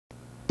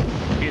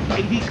in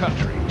 80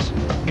 countries,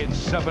 in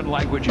 7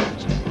 languages,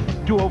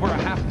 to over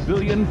 500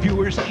 million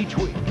viewers each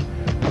week.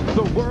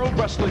 The World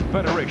Wrestling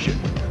Federation,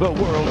 the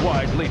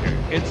worldwide leader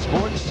in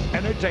sports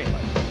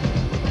entertainment.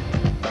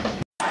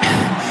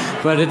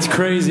 But it's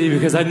crazy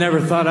because I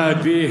never thought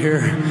I'd be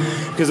here.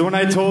 Because when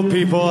I told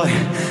people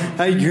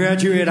I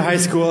graduated high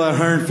school at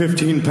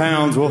 115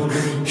 pounds, well,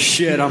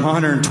 shit, I'm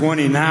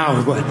 120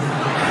 now. But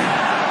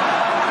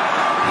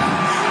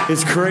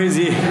it's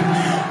crazy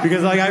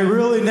because I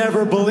really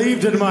never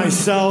believed in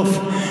myself.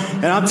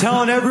 And I'm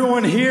telling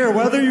everyone here,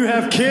 whether you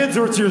have kids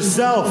or it's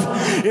yourself,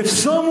 if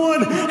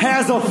someone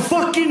has a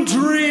fucking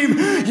dream,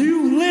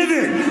 you live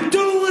it.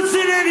 Don't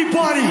listen to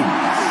anybody.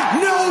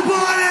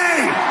 Nobody.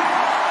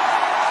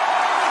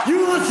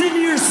 You listen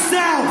to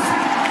yourself.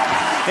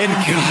 And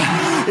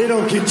God,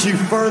 it'll get you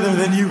further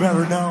than you've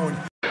ever known.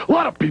 A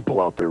lot of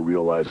people out there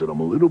realize that I'm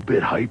a little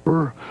bit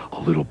hyper, a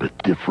little bit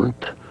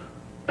different,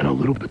 and a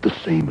little bit the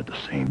same at the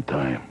same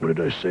time. What did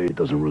I say? It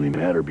doesn't really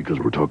matter because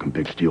we're talking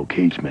big steel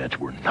cage match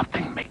where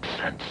nothing makes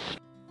sense.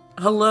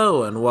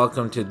 Hello and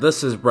welcome to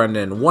This is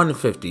Brendan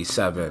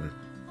 157,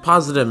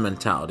 Positive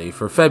Mentality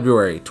for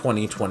February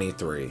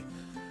 2023.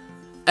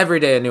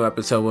 Every day a new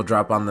episode will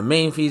drop on the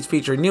main feeds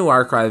featuring new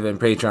archive and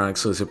Patreon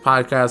exclusive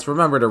podcasts.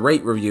 Remember to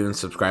rate, review, and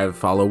subscribe and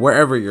follow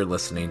wherever you're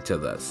listening to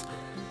this.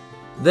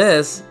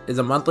 This is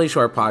a monthly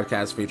short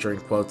podcast featuring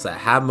quotes that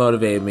have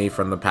motivated me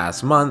from the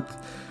past month.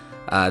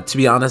 To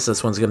be honest,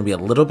 this one's going to be a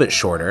little bit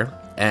shorter.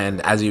 And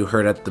as you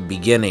heard at the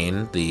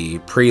beginning, the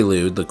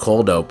prelude, the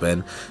cold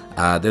open,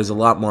 there's a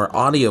lot more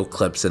audio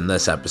clips in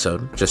this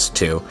episode, just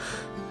 2.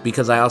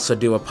 Because I also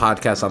do a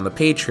podcast on the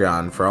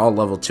Patreon for all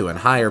level 2 and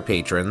higher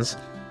patrons.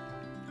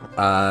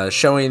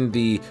 Showing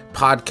the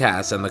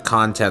podcast and the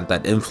content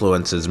that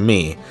influences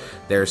me.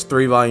 There's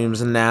 3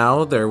 volumes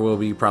now. There will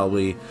be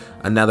probably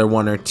another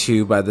 1 or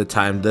 2 by the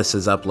time this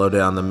is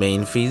uploaded on the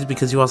main feeds,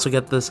 because you also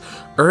get this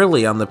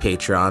early on the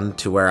Patreon,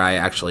 to where I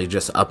actually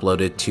just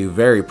uploaded 2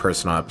 very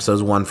personal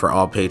episodes, one for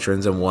all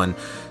patrons and one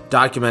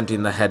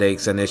documenting the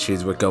headaches and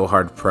issues with Go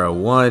Hard Pro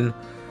 1.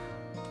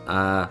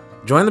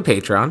 Join the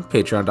Patreon,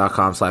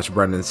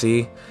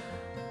 patreon.com/BrendanC.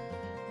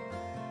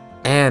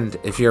 And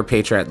if you're a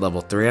patron at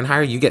level 3 and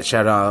higher, you get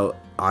shout out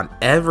on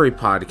every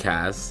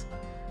podcast,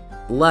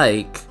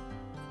 like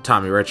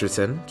Tommy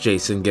Richardson,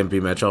 Jason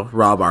Gimpy Mitchell,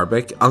 Rob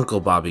Arbick, Uncle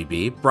Bobby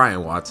B,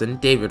 Brian Watson,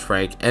 David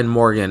Frank, and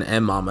Morgan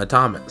and Mama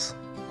Thomas.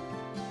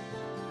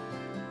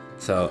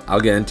 So I'll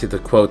get into the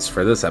quotes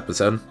for this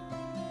episode.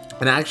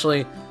 And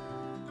actually,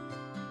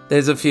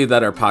 there's a few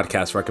that are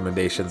podcast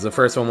recommendations. The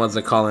first one was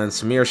the Colin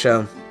Samir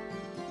show,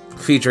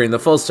 featuring the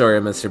full story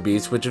of Mr.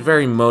 Beast, which is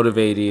very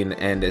motivating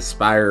and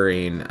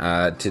inspiring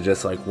to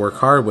just like work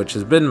hard, which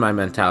has been my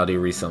mentality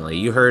recently.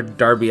 You heard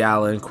Darby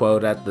Allin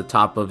quote at the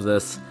top of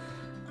this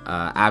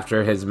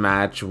after his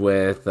match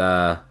with,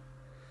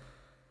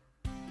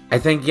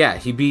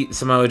 he beat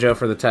Samoa Joe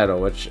for the title,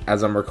 which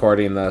as I'm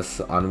recording this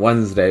on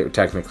Wednesday,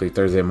 technically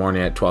Thursday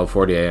morning at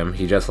 12:40 a.m.,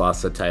 he just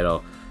lost the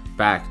title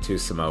back to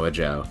Samoa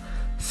Joe.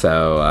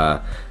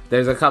 So,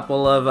 there's a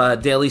couple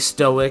of Daily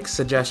Stoic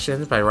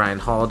suggestions by Ryan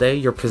Holiday.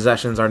 Your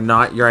possessions are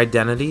not your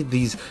identity.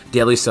 These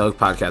Daily Stoic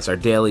podcasts are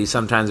daily.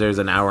 Sometimes there's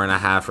an hour and a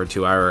half or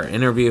 2-hour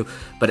interview,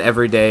 but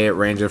every day it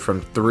ranges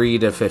from 3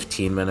 to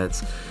 15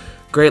 minutes.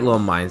 Great little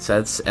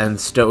mindsets, and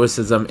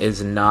Stoicism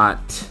is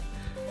not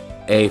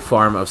a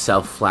form of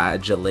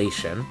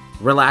self-flagellation.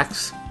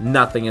 Relax,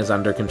 nothing is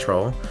under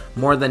control.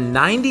 More than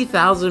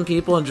 90,000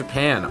 people in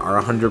Japan are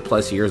 100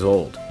 plus years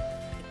old.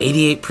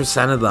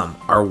 88% of them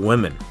are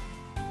women.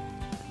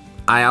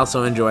 I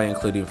also enjoy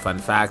including fun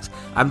facts.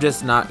 I'm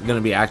just not going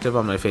to be active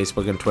on my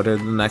Facebook and Twitter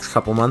the next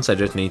couple months. I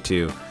just need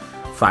to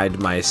find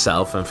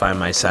myself and find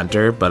my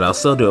center, but I'll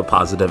still do a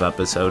positive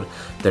episode.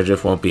 There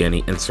just won't be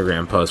any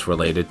Instagram posts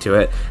related to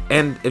it.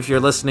 And if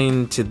you're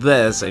listening to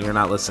this and you're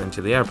not listening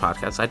to the other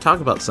podcast, I talk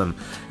about some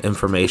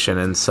information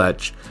and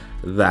such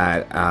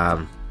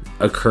that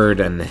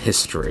occurred in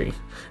history.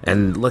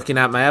 And looking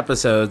at my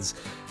episodes,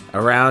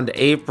 around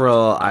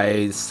April,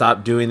 I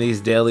stopped doing these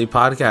daily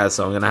podcasts,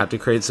 so I'm going to have to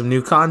create some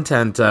new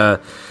content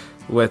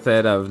with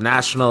it of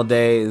national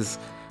days,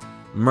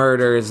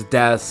 murders,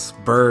 deaths,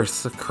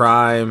 births,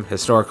 crime,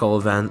 historical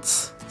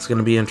events. It's going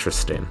to be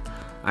interesting.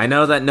 I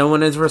know that no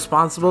one is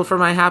responsible for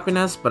my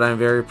happiness, but I'm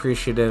very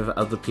appreciative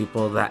of the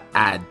people that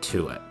add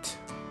to it.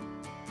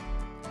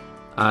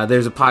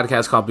 There's a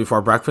podcast called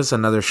Before Breakfast,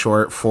 another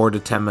short 4 to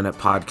 10 minute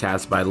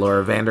podcast by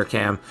Laura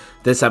Vanderkam.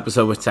 This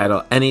episode was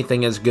titled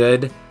Anything is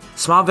Good.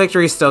 Small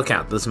victories still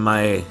count. This is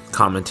my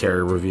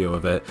commentary review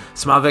of it.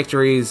 Small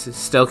victories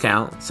still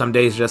count. Some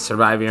days just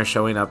surviving or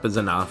showing up is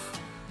enough,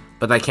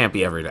 but that can't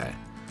be every day.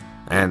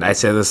 And I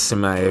say this to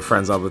my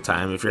friends all the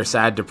time. If you're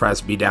sad,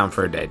 depressed, be down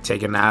for a day.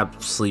 Take a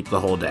nap, sleep the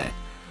whole day.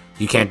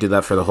 You can't do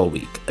that for the whole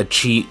week. A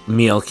cheat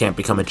meal can't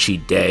become a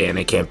cheat day, and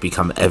it can't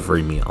become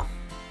every meal.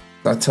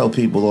 I tell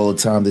people all the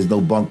time there's no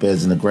bunk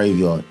beds in the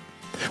graveyard.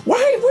 Where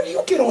do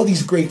you get all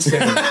these great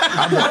sayings?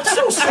 I'm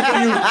so sick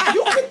of you.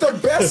 You get the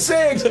best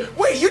sayings.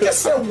 Wait, you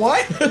just said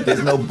what?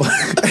 There's no bunk.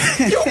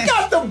 You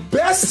got the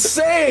best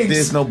sayings.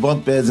 There's no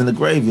bunk beds in the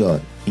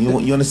graveyard.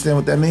 You understand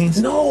what that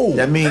means? No.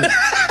 That means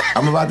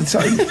I'm about to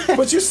tell you.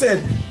 But you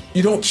said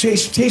you don't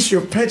chase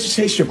your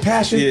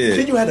passion. Yeah.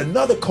 Then you had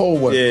another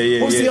cold one. Yeah.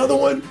 What was the other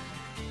one?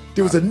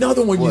 There was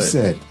another one you What?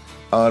 said.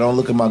 Don't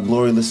look at my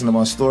glory, listen to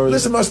my story.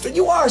 Listen,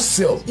 you are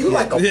silk. You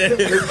like a look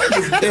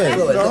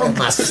at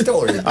my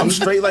story. I'm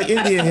straight like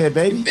Indian here,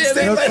 baby.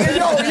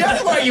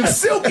 That's why you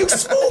silk. You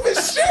smooth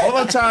as shit. All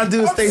I'm trying to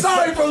do is stay.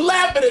 Sorry for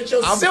laughing at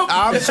your silk.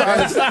 I'm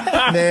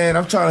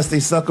trying to stay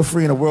sucker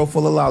free in a world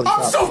full of I'm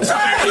lollipops. so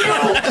tired of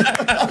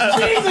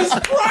you. Jesus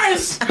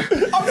Christ.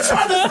 I'm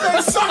trying to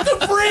stay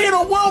sucker free in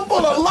a world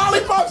full of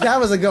lollipops. That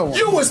was a good one.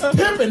 You was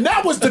pimping.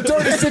 That was the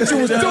dirty shit you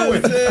was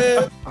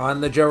doing.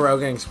 On the Joe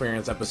Rogan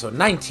Experience, episode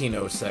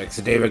 1906,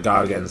 David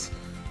Goggins,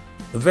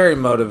 a very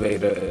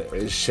motivating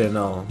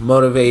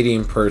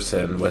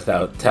person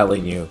without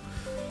telling you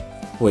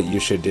what you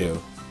should do.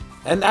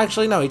 And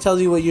actually, no, he tells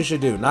you what you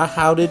should do. Not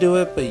how to do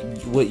it, but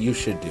what you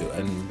should do.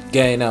 And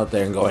getting out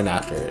there and going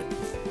after it.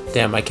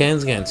 Damn, my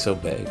can's getting so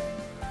big.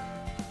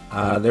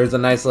 There's a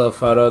nice little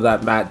photo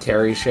that Matt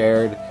Terry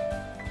shared.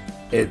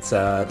 It's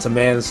a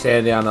man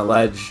standing on a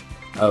ledge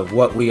of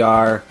what we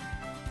are.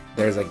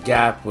 There's a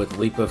gap with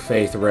Leap of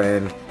Faith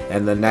written,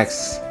 and the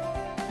next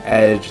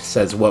edge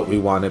says what we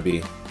want to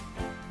be.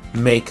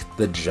 Make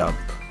the jump.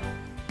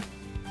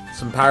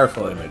 Some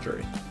powerful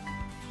imagery.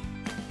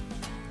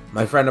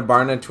 My friend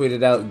Abarna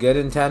tweeted out, good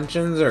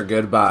intentions or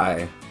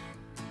goodbye.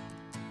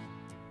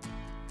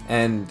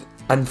 And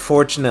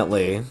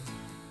unfortunately,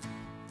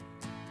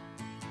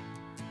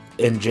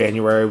 in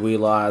January we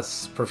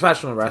lost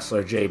professional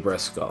wrestler Jay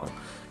Briscoe.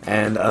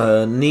 And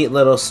a neat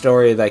little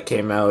story that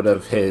came out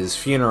of his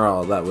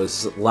funeral that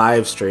was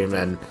live streamed,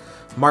 and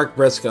Mark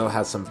Briscoe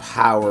has some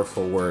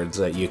powerful words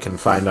that you can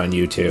find on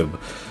YouTube.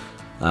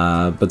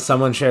 But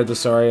someone shared the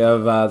story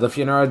of the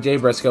funeral of Jay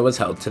Briscoe was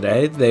held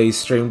today. They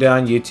streamed it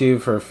on YouTube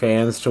for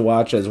fans to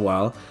watch as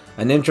well.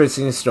 An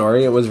interesting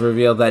story, it was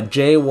revealed that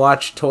Jay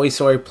watched Toy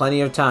Story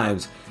plenty of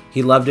times.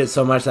 He loved it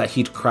so much that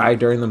he'd cry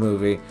during the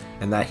movie,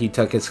 and that he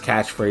took his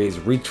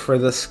catchphrase, "Reach for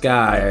the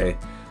sky,"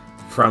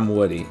 from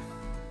Woody.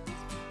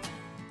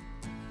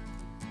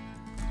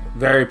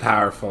 Very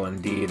powerful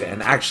indeed.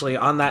 And actually,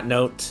 on that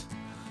note,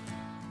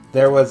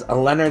 there was a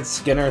Leonard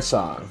Skinner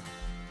song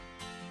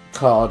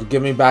called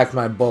 "Give Me Back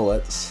My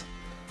Bullets"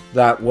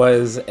 that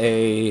was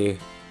a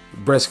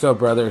Briscoe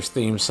Brothers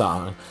theme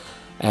song,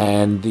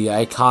 and the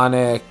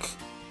iconic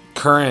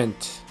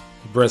current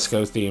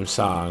Briscoe theme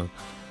song.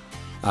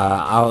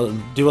 I'll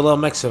do a little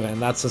mix of it,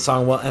 and that's the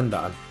song we'll end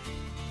on.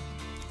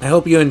 I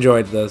hope you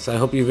enjoyed this. I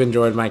hope you've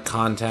enjoyed my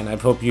content. I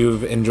hope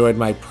you've enjoyed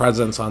my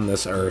presence on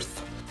this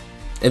earth.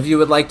 If you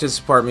would like to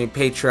support me,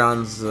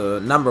 Patreon's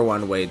the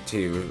 #1 way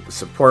to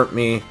support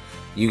me.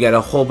 You get a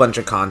whole bunch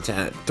of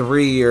content,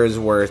 3 years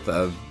worth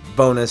of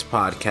bonus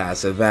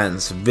podcasts,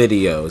 events,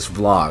 videos,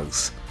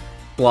 vlogs,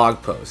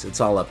 blog posts.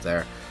 It's all up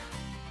there.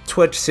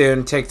 Twitch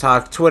soon,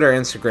 TikTok, Twitter,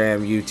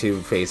 Instagram,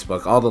 YouTube,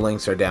 Facebook. All the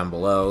links are down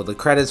below. The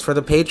credits for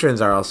the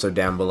patrons are also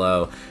down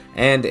below.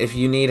 And if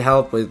you need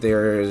help with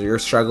you're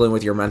struggling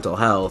with your mental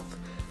health,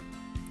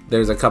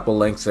 there's a couple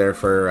links there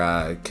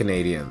for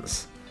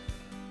Canadians.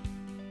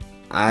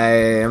 I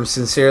am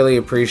sincerely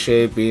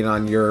appreciate being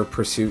on your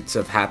pursuits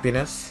of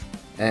happiness.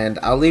 And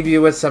I'll leave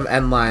you with some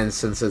end lines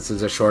since this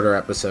is a shorter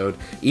episode.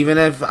 Even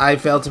if I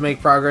fail to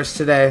make progress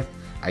today,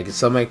 I can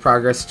still make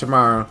progress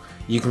tomorrow.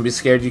 You can be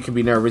scared, you can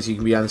be nervous, you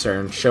can be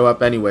uncertain. Show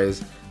up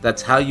anyways.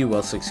 That's how you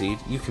will succeed.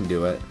 You can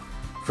do it.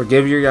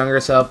 Forgive your younger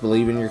self,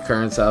 believe in your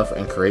current self,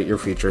 and create your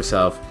future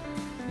self.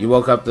 You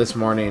woke up this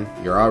morning,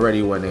 you're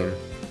already winning.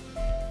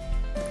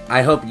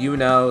 I hope you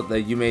know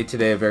that you made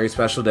today a very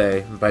special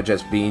day by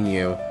just being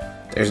you.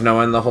 There's no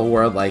one in the whole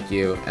world like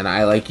you, and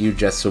I like you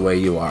just the way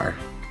you are.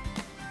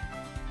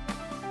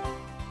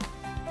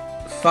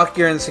 Fuck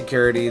your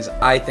insecurities.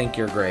 I think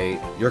you're great.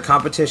 Your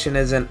competition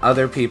isn't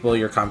other people.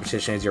 Your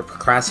competition is your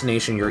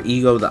procrastination, your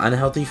ego, the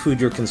unhealthy food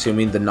you're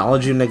consuming, the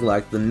knowledge you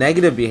neglect, the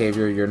negative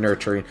behavior you're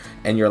nurturing,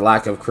 and your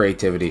lack of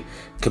creativity.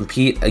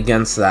 Compete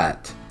against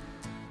that.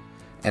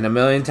 And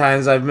 1,000,000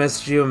 times I've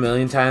missed you,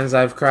 1,000,000 times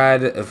I've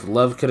cried. If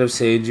love could have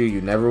saved you, you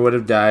never would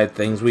have died.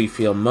 Things we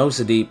feel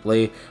most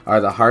deeply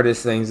are the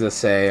hardest things to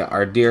say.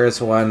 Our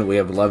dearest one, we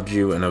have loved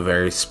you in a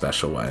very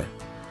special way.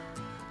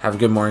 Have a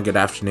good morning, good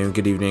afternoon,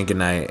 good evening, good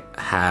night.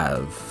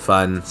 Have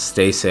fun,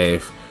 stay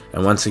safe.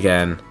 And once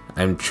again,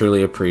 I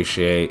truly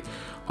appreciate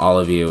all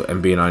of you and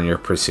being on your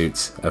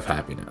pursuits of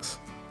happiness.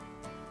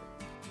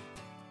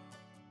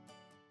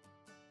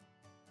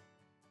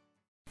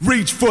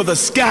 Reach for the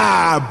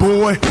sky,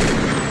 boy.